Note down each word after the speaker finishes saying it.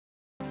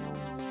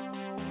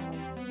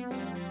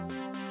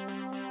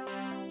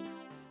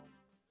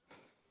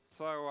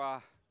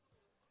So,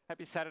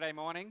 happy Saturday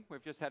morning.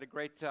 We've just had a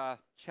great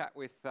chat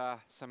with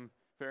some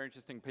very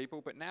interesting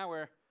people, but now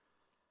we're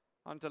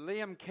on to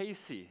Liam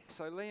Casey.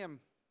 So, Liam,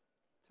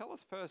 tell us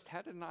first,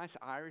 how did a nice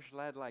Irish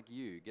lad like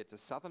you get to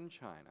southern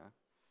China,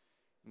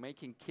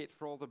 making kit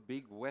for all the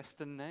big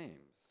Western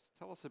names?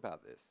 Tell us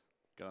about this.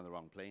 Got on the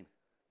wrong plane.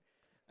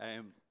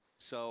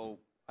 So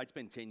I'd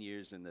spent 10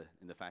 years in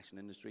the fashion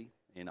industry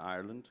in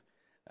Ireland,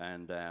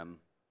 and I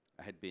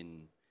had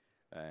been,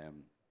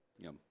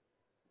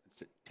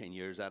 10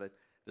 years at it.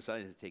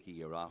 Decided to take a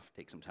year off,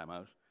 take some time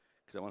out,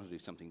 because I wanted to do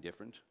something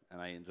different. And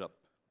I ended up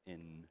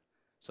in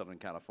Southern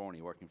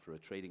California working for a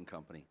trading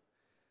company,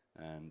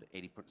 and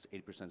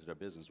 80% of their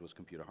business was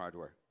computer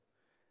hardware,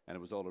 and it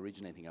was all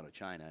originating out of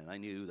China. And I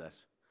knew that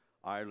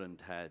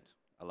Ireland had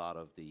a lot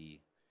of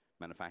the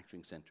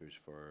manufacturing centers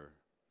for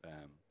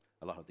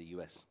a lot of the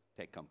US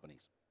tech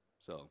companies.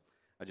 So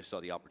I just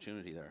saw the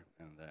opportunity there,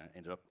 and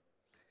ended up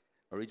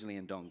originally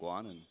in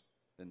Dongguan and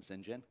then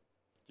Shenzhen.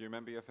 Do you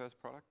remember your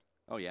first product?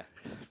 Oh yeah,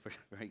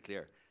 very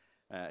clear.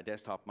 A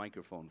desktop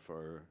microphone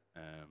for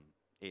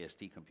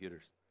AST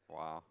computers.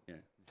 Wow. Yeah.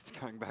 It's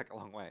going back a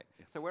long way.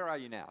 Yes. So where are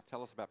you now?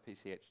 Tell us about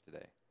PCH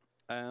today.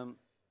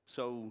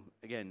 So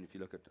again, if you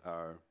look at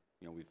our,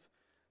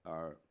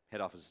 our head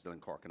office is still in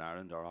Cork and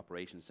Ireland. Our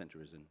operations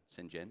center is in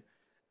Shenzhen,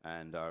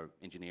 and our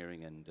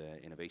engineering and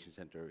innovation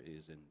center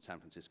is in San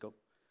Francisco.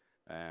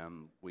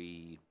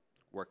 We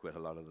work with a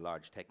lot of the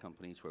large tech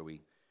companies where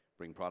we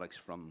bring products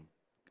from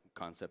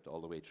concept all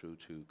the way through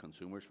to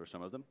consumers for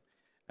some of them.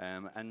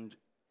 And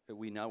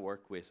we now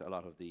work with a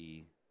lot of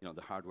the,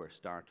 the hardware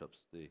startups.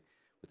 With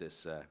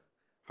this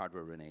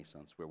hardware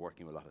renaissance, we're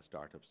working with a lot of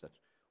startups that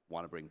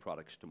want to bring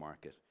products to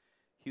market.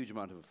 Huge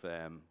amount of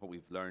what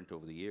we've learned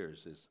over the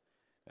years is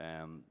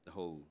the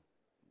whole,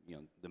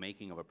 the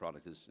making of a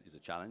product is a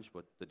challenge,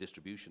 but the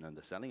distribution and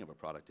the selling of a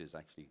product is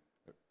actually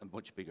a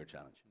much bigger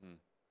challenge. Mm.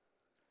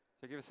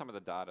 So give us some of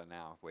the data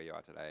now of where you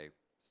are today,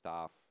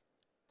 staff,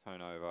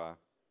 turnover,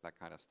 that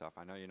kind of stuff.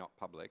 I know you're not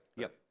public,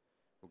 but yep.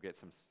 We'll get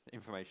some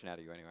information out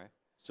of you anyway.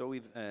 So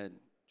we've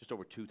just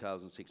over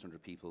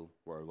 2,600 people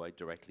worldwide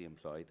directly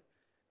employed.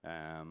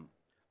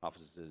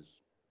 Offices,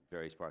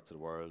 various parts of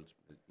the world,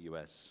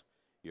 US,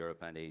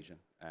 Europe and Asia.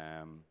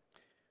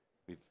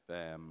 We've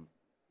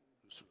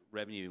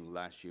revenue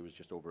last year was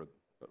just over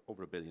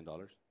 $1 billion.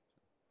 Right.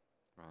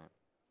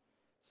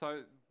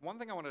 So one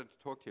thing I wanted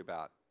to talk to you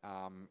about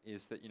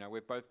is that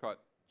we've both got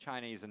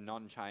Chinese and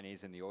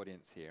non-Chinese in the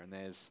audience here, and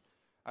there's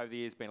over the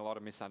years been a lot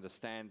of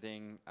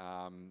misunderstanding,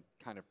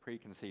 kind of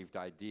preconceived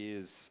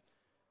ideas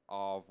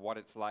of what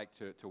it's like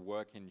to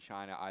work in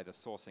China, either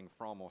sourcing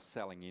from or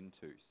selling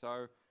into.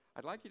 So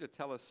I'd like you to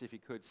tell us, if you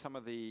could, some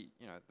of the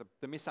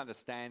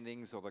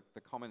misunderstandings or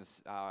the common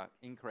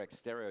incorrect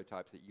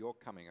stereotypes that you're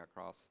coming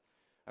across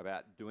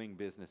about doing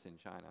business in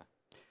China.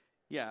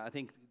 Yeah, I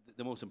think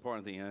the most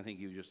important thing, and I think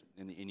you just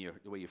in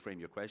the way you frame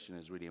your question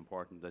is really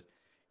important. That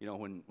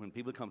when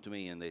people come to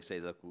me and they say,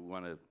 look, we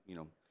want to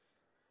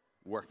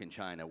work in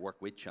China, work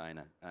with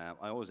China,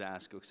 I always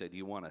ask, okay, do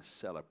you want to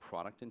sell a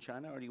product in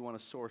China, or do you want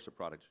to source a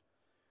product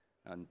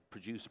and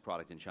produce a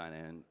product in China?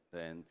 And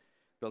then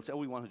they'll say, oh,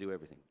 we want to do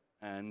everything.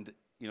 And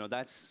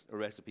that's a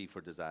recipe for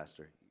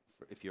disaster.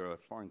 If you're a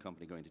foreign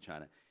company going to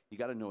China, you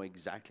got to know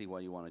exactly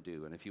what you want to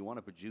do. And if you want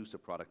to produce a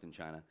product in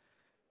China,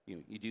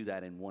 you do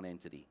that in one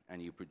entity, and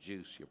you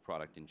produce your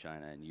product in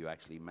China, and you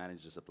actually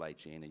manage the supply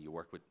chain, and you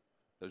work with,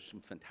 there's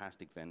some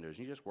fantastic vendors.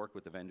 You just work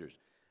with the vendors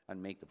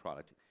and make the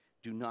product.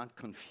 Do not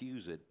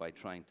confuse it by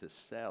trying to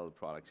sell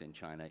products in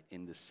China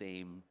in the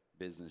same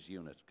business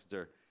unit,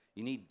 because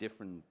you need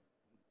different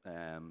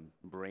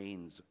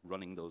brains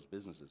running those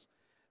businesses.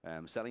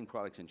 Selling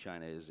products in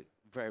China is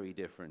very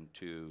different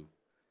to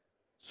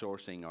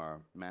sourcing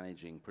or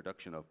managing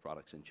production of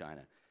products in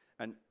China.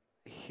 And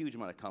a huge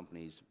amount of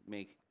companies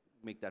make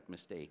that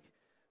mistake.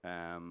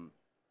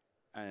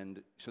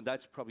 And so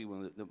that's probably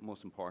one of the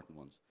most important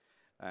ones.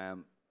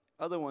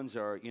 Other ones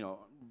are,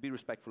 be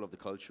respectful of the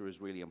culture is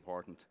really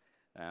important.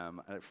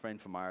 A friend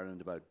from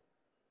Ireland about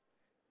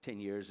 10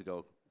 years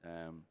ago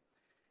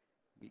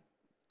he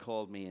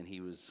called me, and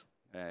he was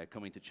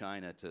coming to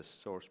China to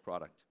source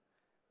product.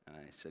 And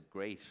I said,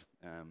 great.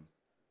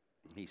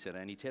 He said,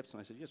 any tips? And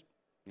I said, just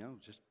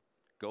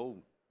go,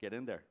 get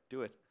in there,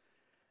 do it.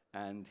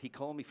 And he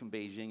called me from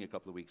Beijing a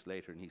couple of weeks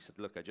later, and he said,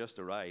 look, I just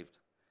arrived.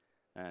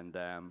 And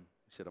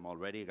he said, I'm all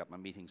ready. I got my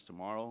meetings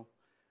tomorrow.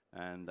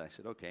 And I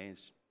said, okay,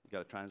 you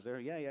got a translator?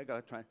 Yeah,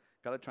 got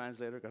a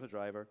translator, got a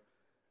driver.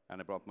 And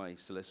I brought my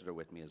solicitor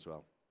with me as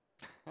well.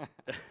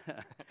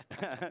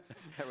 That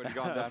would have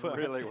gone down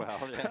really well.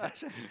 Yeah. I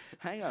said,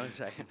 hang on a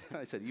second.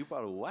 I said, you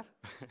brought a what?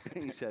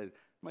 He said,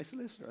 my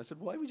solicitor. I said,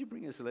 why would you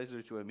bring a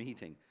solicitor to a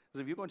meeting? I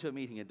said, if you're going to a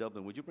meeting in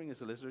Dublin, would you bring a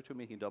solicitor to a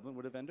meeting in Dublin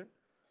with a vendor?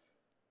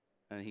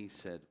 And he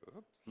said,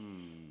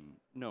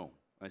 no.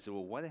 I said,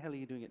 well, why the hell are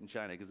you doing it in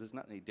China? Because it's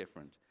not any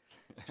different.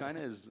 China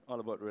is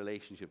all about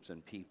relationships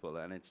and people,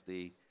 and it's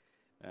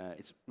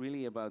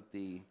really about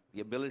the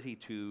ability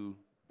to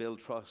build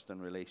trust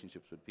and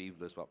relationships with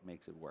people is what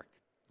makes it work.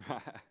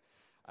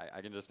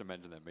 I can just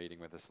imagine that meeting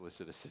with a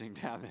solicitor sitting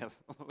down there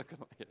looking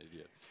like an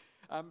idiot.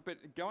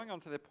 But going on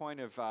to the point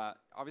of,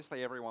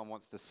 obviously everyone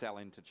wants to sell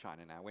into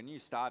China now. When you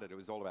started, it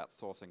was all about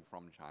sourcing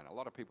from China. A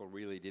lot of people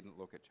really didn't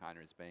look at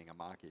China as being a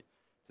market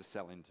to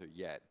sell into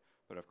yet.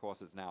 But of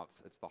course, it's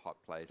the hot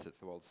place. It's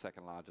the world's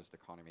second largest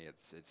economy.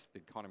 It's the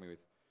economy with,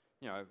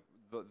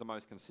 the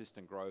most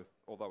consistent growth,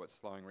 although it's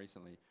slowing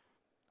recently.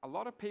 A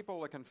lot of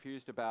people are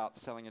confused about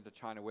selling into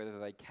China, whether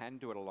they can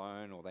do it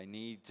alone or they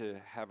need to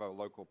have a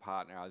local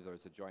partner, either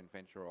as a joint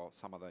venture or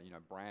some other,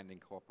 brand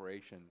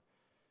incorporation.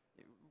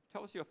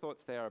 Tell us your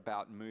thoughts there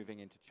about moving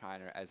into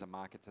China as a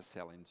market to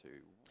sell into.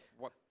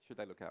 What should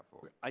they look out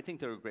for? I think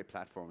there are great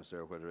platforms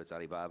there, whether it's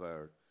Alibaba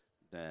or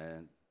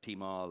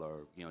Tmall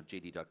or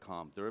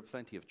JD.com. There are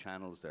plenty of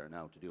channels there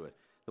now to do it.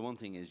 The one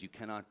thing is you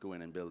cannot go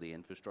in and build the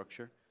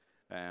infrastructure.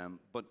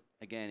 But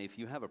again, if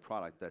you have a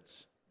product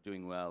that's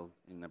doing well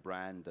in a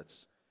brand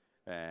that's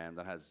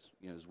that has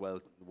is well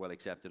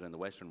accepted in the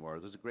Western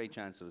world, there's a great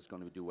chance that it's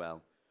going to do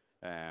well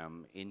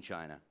in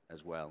China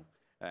as well.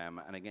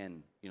 And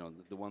again,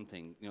 the one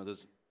thing,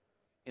 there's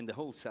in the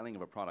whole selling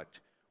of a product,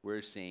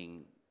 we're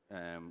seeing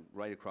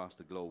right across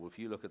the globe. If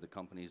you look at the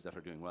companies that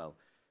are doing well,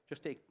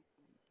 just take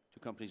two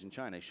companies in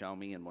China,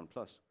 Xiaomi and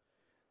OnePlus.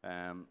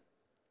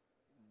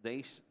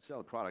 They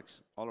sell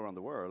products all around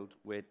the world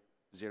with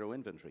zero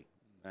inventory.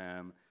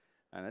 And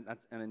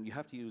then you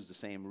have to use the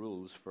same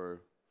rules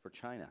for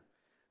China.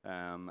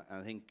 And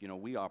I think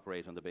we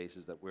operate on the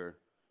basis that we're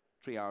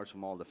 3 hours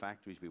from all the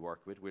factories we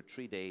work with. We're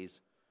 3 days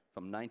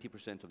from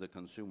 90% of the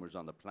consumers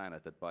on the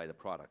planet that buy the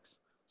products.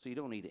 So you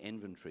don't need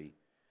inventory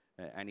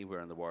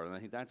anywhere in the world. And I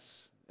think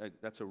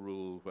that's a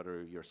rule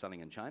whether you're selling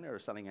in China or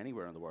selling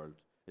anywhere in the world.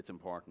 It's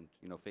important.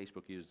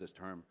 Facebook used this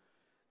term,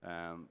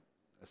 a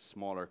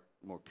smaller,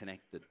 more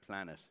connected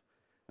planet.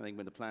 I think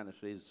when the planet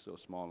is so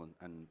small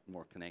and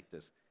more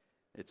connected,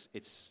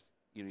 it's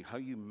how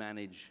you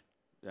manage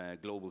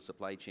global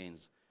supply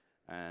chains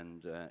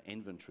and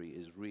inventory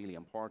is really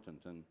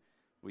important. And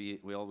we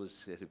always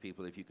say to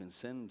people, if you can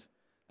send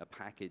a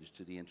package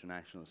to the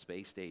International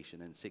Space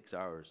Station in 6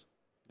 hours,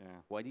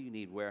 why do you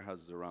need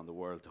warehouses around the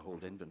world to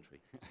hold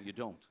inventory? You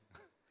don't.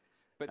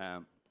 But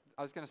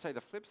I was going to say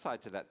the flip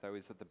side to that, though,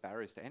 is that the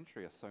barriers to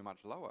entry are so much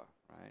lower,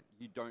 right?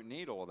 You don't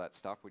need all of that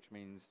stuff, which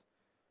means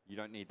you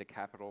don't need the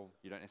capital,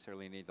 you don't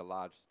necessarily need the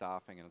large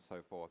staffing and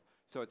so forth.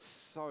 So it's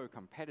so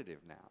competitive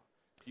now.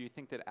 Do you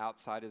think that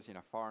outsiders,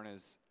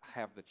 foreigners,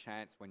 have the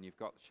chance when you've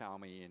got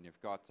Xiaomi and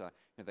you've got the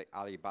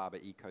Alibaba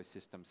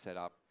ecosystem set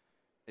up?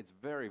 It's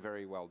very,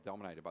 very well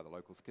dominated by the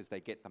locals because they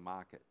get the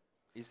market.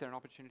 Is there an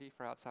opportunity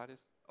for outsiders?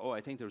 Oh,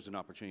 I think there's an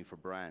opportunity for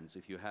brands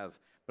if you have.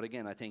 But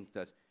again, I think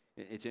that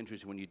it's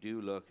interesting when you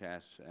do look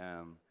at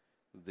some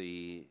of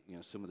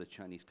the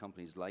Chinese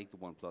companies like the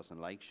OnePlus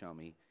and like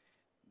Xiaomi.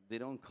 They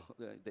don't.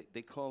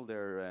 They call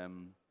their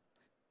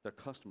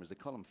customers. They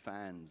call them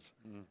fans,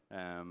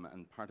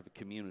 and part of a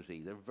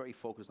community. They're very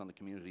focused on the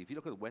community. If you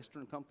look at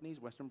Western companies,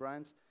 Western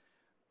brands,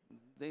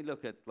 they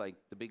look at like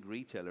the big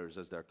retailers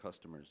as their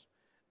customers.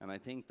 And I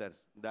think that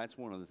that's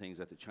one of the things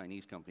that the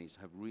Chinese companies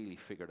have really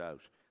figured out.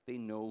 They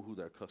know who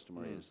their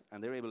customer is,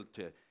 and they're able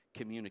to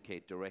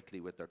communicate directly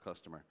with their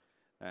customer.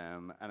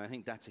 And I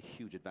think that's a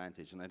huge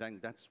advantage. And I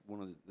think that's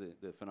one of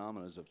the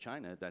phenomena of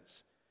China that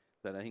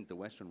I think the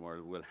Western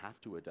world will have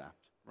to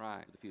adapt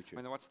to the future.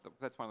 I mean,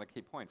 that's one of the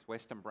key points.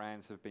 Western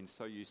brands have been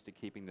so used to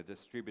keeping the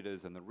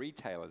distributors and the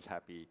retailers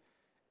happy,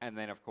 and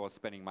then, of course,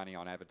 spending money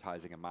on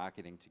advertising and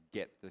marketing to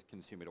get the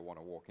consumer to want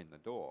to walk in the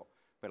door.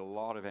 But a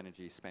lot of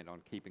energy is spent on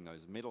keeping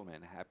those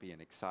middlemen happy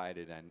and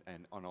excited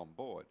and on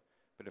board.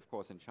 But of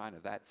course, in China,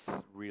 that's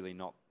really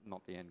not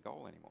the end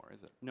goal anymore,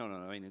 is it? No.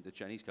 I mean, the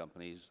Chinese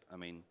companies,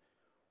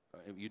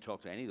 if you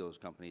talk to any of those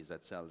companies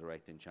that sell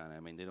direct in China,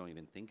 they don't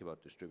even think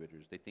about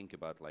distributors. They think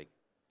about like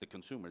the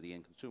consumer, the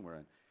end consumer,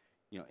 and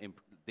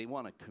they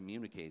want to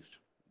communicate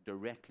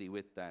directly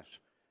with that,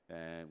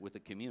 with the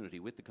community,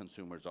 with the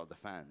consumers or the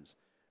fans.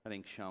 I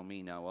think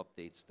Xiaomi now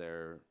updates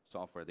their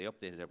software. They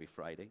update it every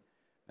Friday.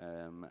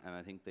 And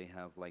I think they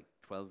have like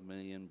 12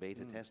 million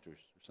beta testers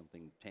or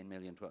something, 10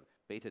 million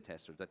beta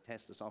testers that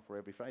test the software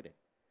every Friday.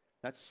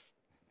 That's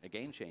a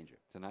game changer.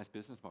 It's a nice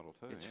business model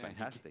too. It's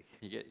fantastic.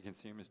 You get your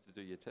consumers to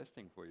do your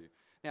testing for you.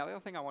 Now, the other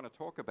thing I want to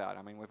talk about,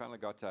 we've only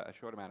got a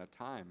short amount of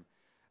time.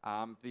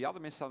 The other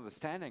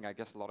misunderstanding I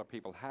guess a lot of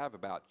people have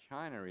about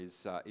China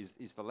is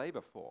the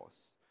labor force.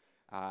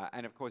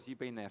 And of course, you've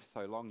been there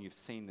for so long, you've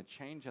seen the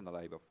change in the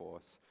labor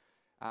force.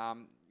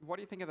 What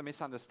do you think of the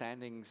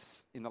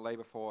misunderstandings in the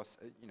labor force,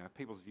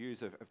 people's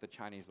views of the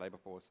Chinese labor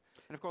force?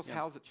 And of course,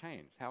 how has it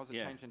changed? How has it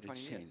changed in 20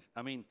 years? Changed.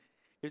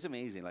 It's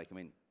amazing.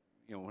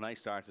 When I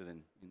started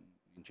in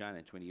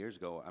China 20 years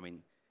ago, I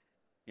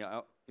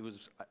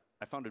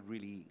found it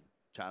really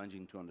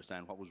challenging to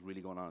understand what was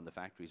really going on in the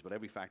factories. But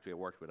every factory I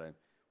worked with, I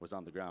was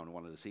on the ground and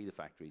wanted to see the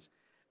factories.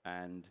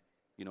 And,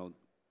 we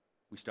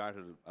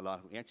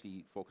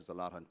actually focused a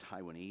lot on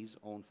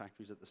Taiwanese-owned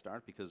factories at the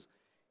start because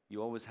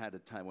you always had a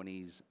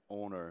Taiwanese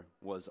owner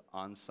was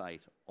on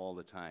site all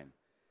the time,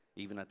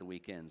 even at the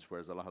weekends,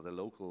 whereas a lot of the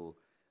local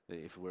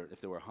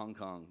if they were Hong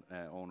Kong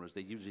owners,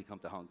 they usually come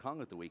to Hong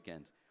Kong at the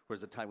weekend,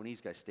 whereas the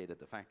Taiwanese guys stayed at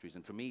the factories.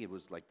 And for me, it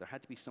was like there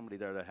had to be somebody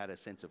there that had a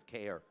sense of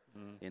care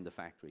in the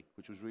factory,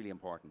 which was really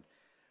important.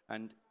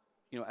 And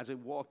you know, as I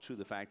walked through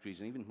the factories,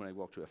 and even when I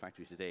walk through a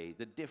factory today,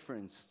 the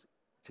difference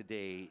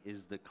today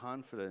is the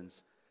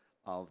confidence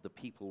of the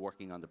people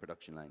working on the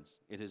production lines.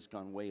 It has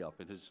gone way up.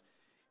 It has,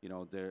 you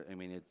know, I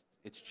mean,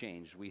 it's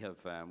changed. We have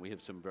some we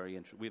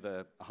have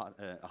a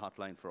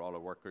hotline for all our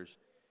workers,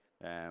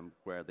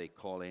 where they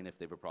call in if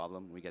they have a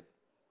problem. We get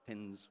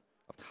tens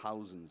of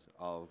thousands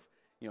of,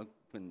 you know,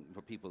 when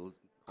people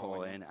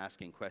call in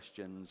asking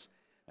questions.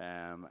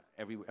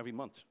 Every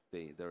month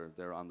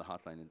they're on the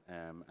hotline,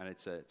 and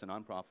it's a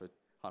non-profit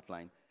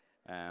hotline,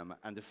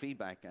 and the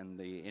feedback and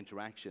the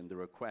interaction, the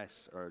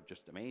requests are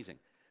just amazing.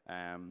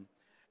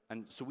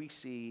 And so we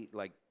see,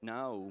 like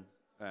now,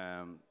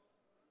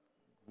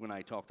 when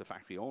I talk to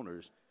factory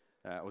owners,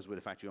 I was with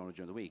a factory owner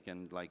during the week,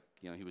 and like,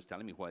 you know, he was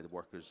telling me why the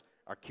workers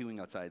are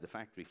queuing outside the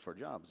factory for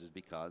jobs is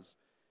because,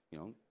 you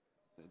know,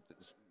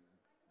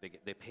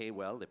 they pay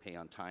well, they pay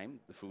on time,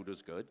 the food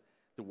is good,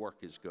 the work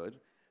is good,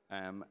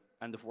 and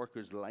the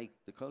workers like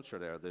the culture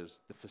there. The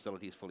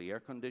facility is fully air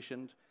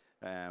conditioned,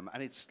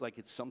 and it's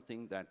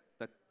something that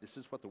this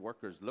is what the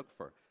workers look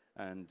for,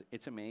 and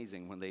it's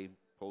amazing when they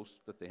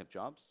post that they have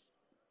jobs.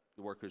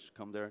 The workers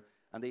come there,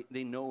 and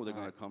they know they're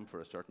going to come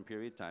for a certain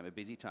period of time, a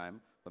busy time,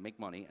 they'll make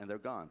money, and they're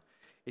gone.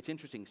 It's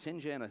interesting.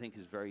 Shenzhen, I think,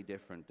 is very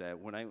different.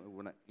 When I,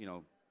 you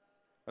know,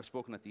 I've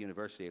spoken at the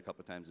university a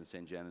couple of times in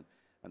Shenzhen,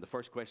 and the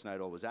first question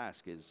I'd always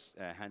ask is,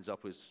 hands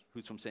up, who's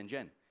from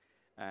Shenzhen?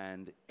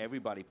 And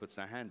everybody puts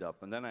their hand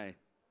up, and then I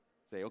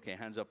say, okay,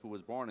 hands up who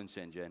was born in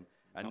Shenzhen,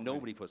 and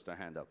nobody puts their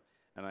hand up.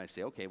 And I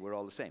say, okay, we're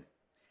all the same.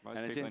 Most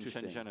and people it's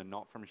in interesting. Shenzhen are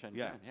not from Shenzhen,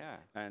 yeah.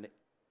 And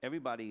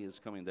everybody is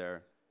coming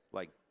there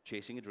like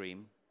chasing a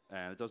dream,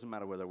 and it doesn't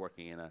matter whether they're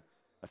working in a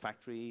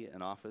factory,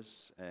 an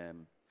office,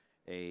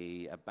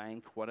 a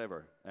bank,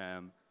 whatever.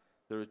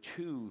 There are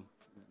two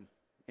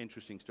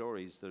interesting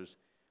stories. There's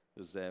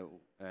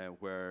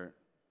where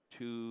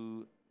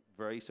two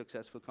very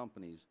successful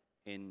companies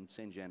in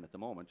Shenzhen at the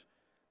moment,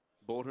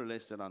 both are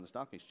listed on the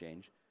stock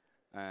exchange.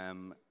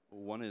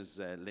 One is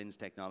Lin's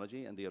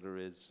Technology, and the other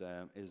is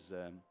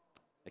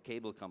a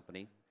cable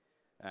company,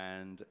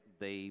 and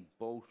they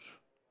both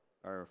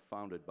are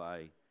founded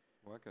by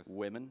workers,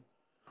 women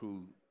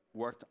who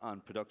worked on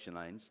production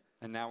lines.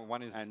 And now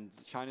one is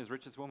China's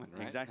richest woman,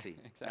 right? Exactly.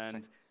 Exactly.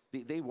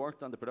 And they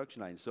worked on the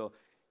production lines. So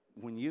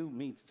when you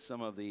meet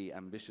some of the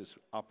ambitious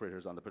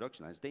operators on the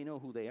production lines, they know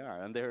who they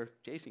are, and they're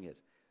chasing it.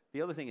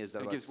 The other thing is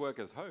that it gives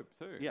workers hope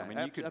too. Yeah, I mean,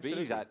 you could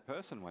be that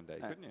person one day,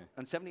 couldn't you?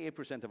 And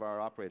 78% of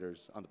our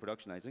operators on the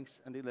production lines,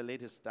 and the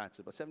latest stats,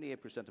 about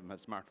 78% of them have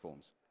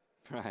smartphones.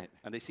 Right.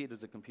 And they see it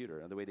as a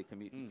computer, and the way they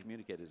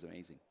communicate is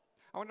amazing.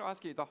 I want to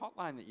ask you, the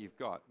hotline that you've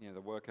got, you know,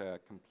 the worker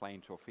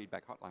complaint or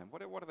feedback hotline,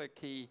 what are the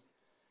key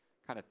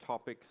kind of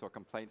topics or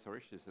complaints or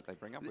issues that they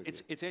bring up with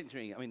you? It's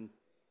interesting. I mean,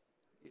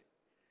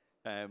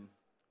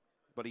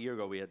 about a year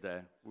ago,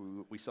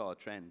 we saw a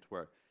trend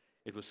where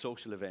it was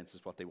social events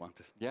is what they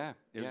wanted. Yeah,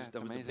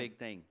 that was the big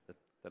thing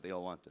that they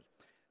all wanted.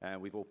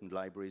 We've opened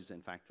libraries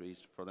in factories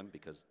for them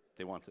because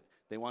they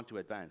want to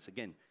advance.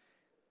 Again,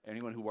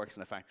 anyone who works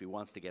in a factory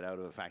wants to get out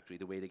of a factory.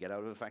 The way to get out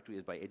of a factory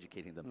is by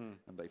educating them.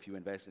 And if you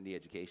invest in the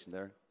education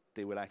there,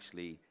 they will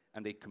actually,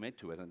 and they commit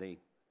to it, and it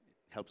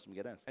helps them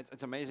get out.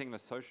 It's amazing the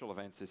social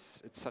events.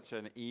 It's such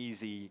an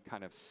easy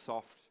kind of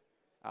soft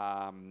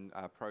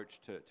approach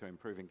to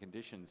improving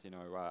conditions. You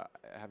know,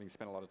 having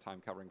spent a lot of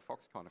time covering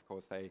Foxconn, of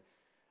course, they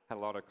had a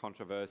lot of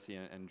controversy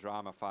and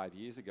drama 5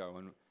 years ago,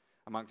 and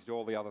amongst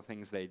all the other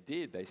things they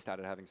did, they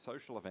started having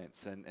social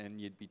events, and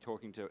you'd be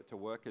talking to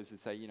workers and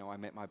say, you know, I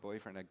met my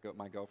boyfriend,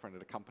 my girlfriend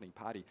at a company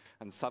party,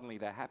 and suddenly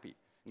they're happy.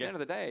 At the end of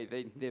the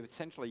day, they're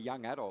essentially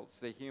young adults.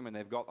 They're human.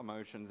 They've got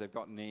emotions. They've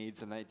got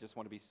needs, and they just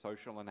want to be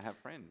social and have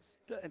friends.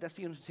 And that's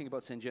the interesting thing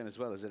about Shenzhen as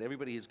well, is that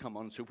everybody has come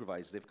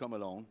unsupervised. They've come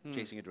alone,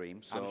 chasing a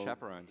dream. So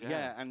unchaperoned,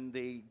 yeah, and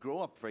they grow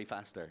up very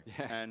fast there.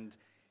 Yeah. And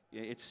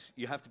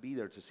you have to be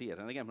there to see it.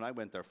 And again, when I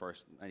went there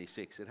first, in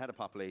 '96, it had a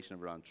population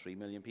of around 3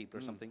 million people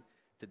or something.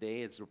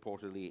 Today, it's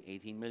reportedly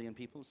 18 million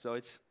people. So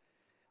it's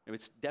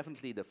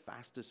definitely the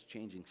fastest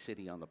changing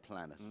city on the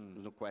planet.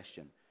 There's no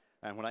question.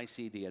 And when I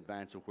see the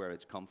advance of where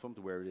it's come from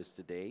to where it is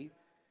today,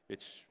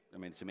 it's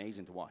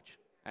amazing to watch.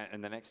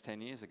 And the next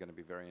 10 years are going to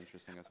be very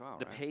interesting as well,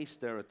 The pace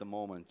there at the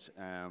moment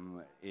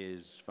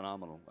is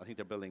phenomenal. I think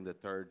they're building the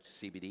third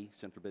CBD,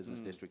 Central Business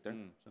District there.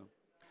 So.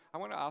 I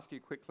want to ask you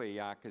quickly,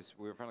 because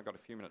we've only got a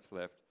few minutes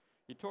left.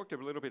 You talked a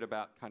little bit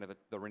about kind of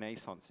the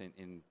renaissance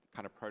in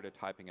kind of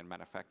prototyping and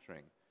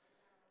manufacturing.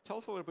 Tell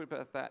us a little bit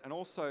about that. And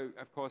also,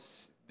 of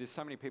course, there's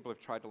so many people who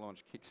have tried to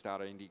launch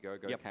Kickstarter,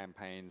 Indiegogo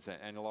campaigns,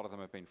 and a lot of them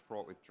have been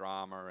fraught with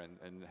drama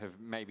and have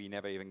maybe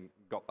never even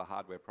got the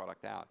hardware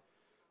product out.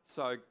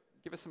 So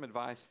give us some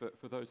advice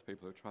for those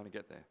people who are trying to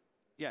get there.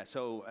 Yeah,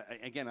 so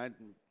again, I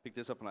picked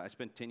this up, and I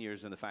spent 10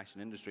 years in the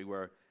fashion industry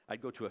where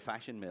I'd go to a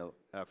fashion mill,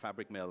 a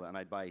fabric mill, and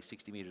I'd buy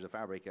 60 meters of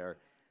fabric,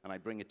 and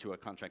I'd bring it to a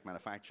contract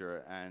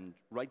manufacturer. And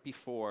right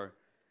before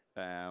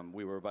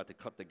we were about to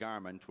cut the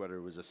garment, whether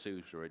it was a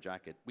suit or a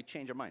jacket. We'd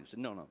change our mind. Said,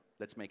 no, no,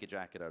 let's make a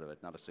jacket out of it,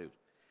 not a suit.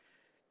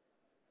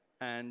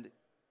 And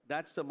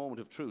that's the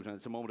moment of truth, and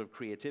it's a moment of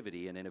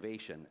creativity and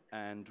innovation.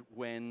 And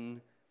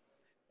when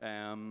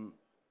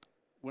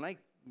I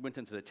went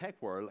into the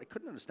tech world, I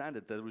couldn't understand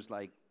it. There was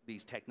like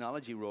these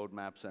technology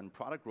roadmaps and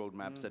product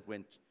roadmaps that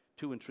went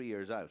 2 and 3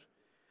 years out.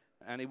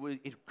 And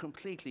it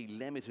completely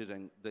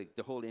limited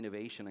the whole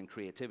innovation and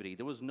creativity.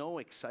 There was no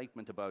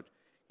excitement about,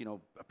 you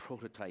know, a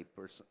prototype,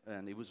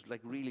 and it was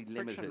like really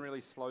limited. Friction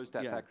really slows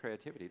down that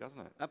creativity, doesn't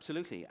it?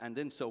 Absolutely. And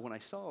then so when I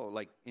saw,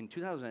 like in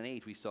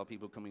 2008, we saw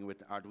people coming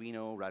with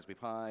Arduino, Raspberry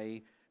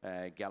Pi,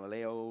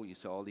 Galileo. You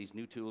saw all these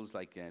new tools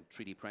like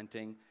 3D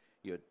printing.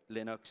 You had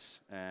Linux,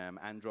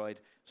 Android.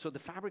 So the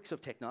fabrics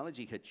of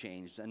technology had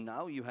changed, and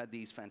now you had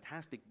these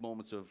fantastic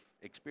moments of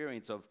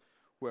experience of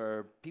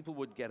where people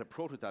would get a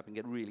prototype and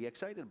get really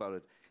excited about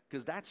it,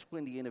 because that's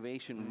when the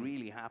innovation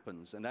really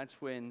happens, and that's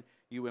when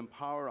you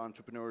empower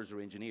entrepreneurs or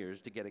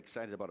engineers to get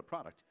excited about a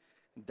product.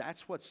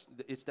 That's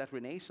it's that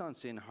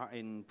renaissance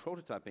in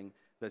prototyping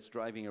that's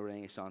driving a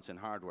renaissance in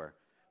hardware.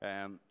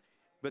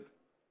 But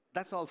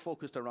that's all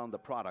focused around the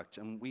product,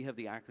 and we have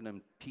the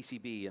acronym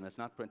PCB, and it's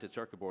not printed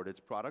circuit board, it's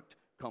product,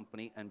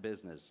 company, and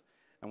business.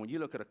 And when you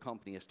look at a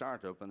company, a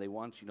startup, and they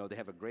want, you know, they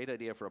have a great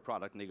idea for a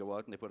product, and they go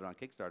out and they put it on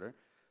Kickstarter,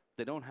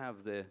 they don't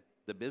have the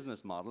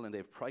business model, and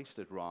they've priced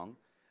it wrong,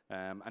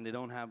 and they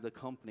don't have the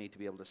company to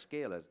be able to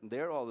scale it. And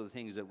they're all the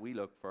things that we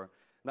look for. And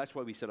that's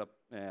why we set up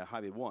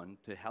Highway 1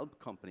 to help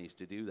companies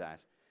to do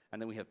that.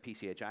 And then we have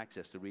PCH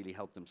Access to really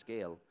help them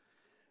scale.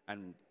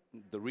 And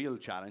the real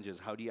challenge is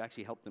how do you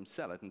actually help them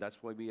sell it? And that's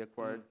why we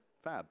acquired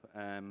Fab.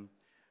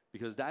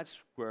 Because that's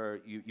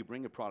where you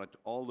bring a product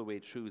all the way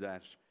through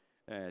that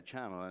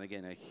channel. And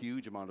again, a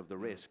huge amount of the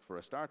risk for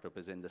a startup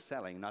is in the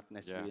selling, not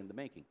necessarily in the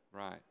making.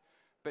 Right.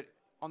 But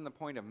on the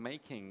point of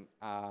making,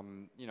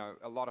 you know,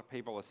 a lot of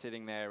people are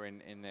sitting there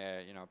in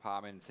their, you know,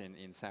 apartments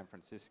in San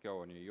Francisco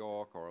or New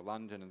York or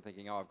London and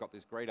thinking, oh, I've got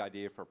this great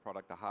idea for a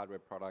product, a hardware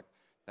product.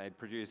 They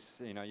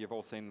produce, you know, you've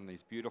all seen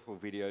these beautiful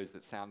videos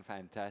that sound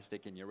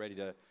fantastic, and you're ready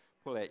to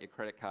pull out your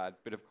credit card.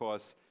 But of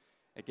course,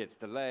 it gets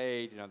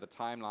delayed. You know, the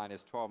timeline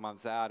is 12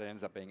 months out. It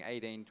ends up being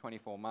 18,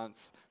 24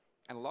 months.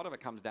 And a lot of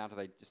it comes down to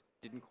they just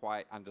didn't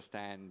quite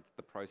understand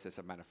the process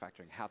of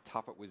manufacturing, how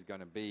tough it was going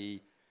to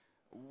be.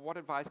 What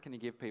advice can you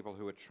give people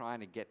who are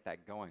trying to get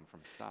that going from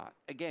start?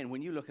 Again,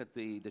 when you look at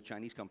the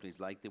Chinese companies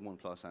like the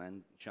OnePlus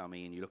and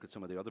Xiaomi, and you look at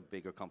some of the other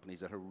bigger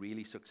companies that are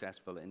really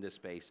successful in this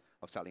space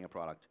of selling a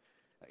product,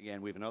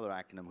 again, we have another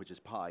acronym, which is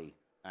PI,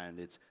 and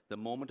it's the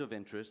moment of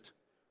interest.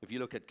 If you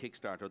look at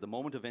Kickstarter, the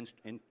moment of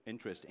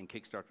interest in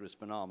Kickstarter is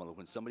phenomenal.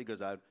 When somebody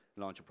goes out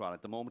and launch a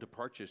product, the moment of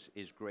purchase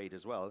is great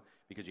as well,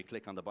 because you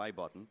click on the buy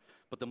button.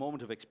 But the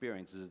moment of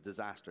experience is a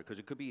disaster, because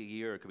it could be a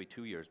year, it could be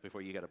 2 years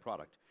before you get a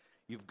product.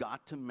 You've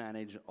got to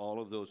manage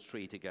all of those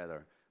three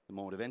together: the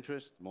moment of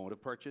interest, the moment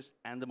of purchase,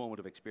 and the moment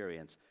of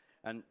experience.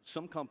 And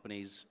some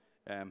companies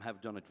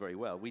have done it very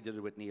well. We did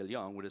it with Neil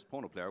Young with his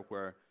Pono player,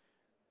 where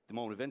the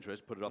moment of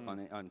interest, put it up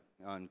on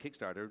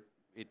Kickstarter.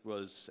 It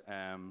was,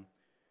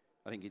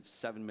 I think it's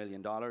 $7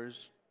 million,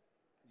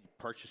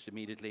 purchased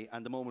immediately,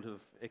 and the moment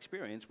of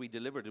experience, we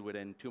delivered it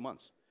within 2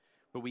 months.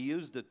 But we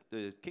used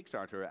the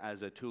Kickstarter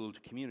as a tool to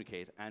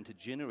communicate and to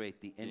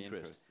generate the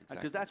interest.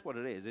 Because that's what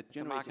it is. It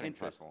generates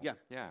interest. Platform. Yeah.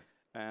 Yeah.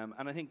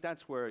 And I think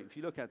that's where, if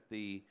you look at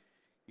the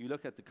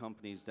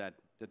companies that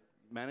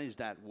manage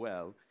that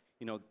well,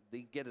 you know,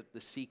 they get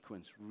the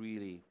sequence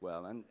really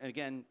well. And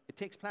again, it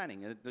takes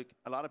planning. And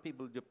a lot of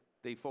people,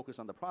 they focus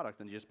on the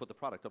product and just put the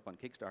product up on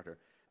Kickstarter,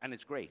 and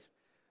it's great.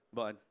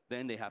 But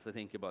then they have to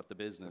think about the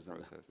business. The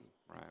process.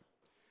 Right.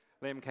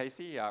 Liam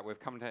Casey, we've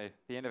come to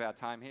the end of our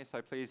time here,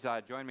 so please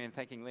join me in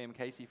thanking Liam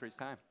Casey for his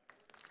time.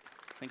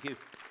 Thank you.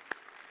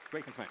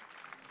 Great, thanks, mate.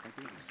 Thank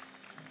you.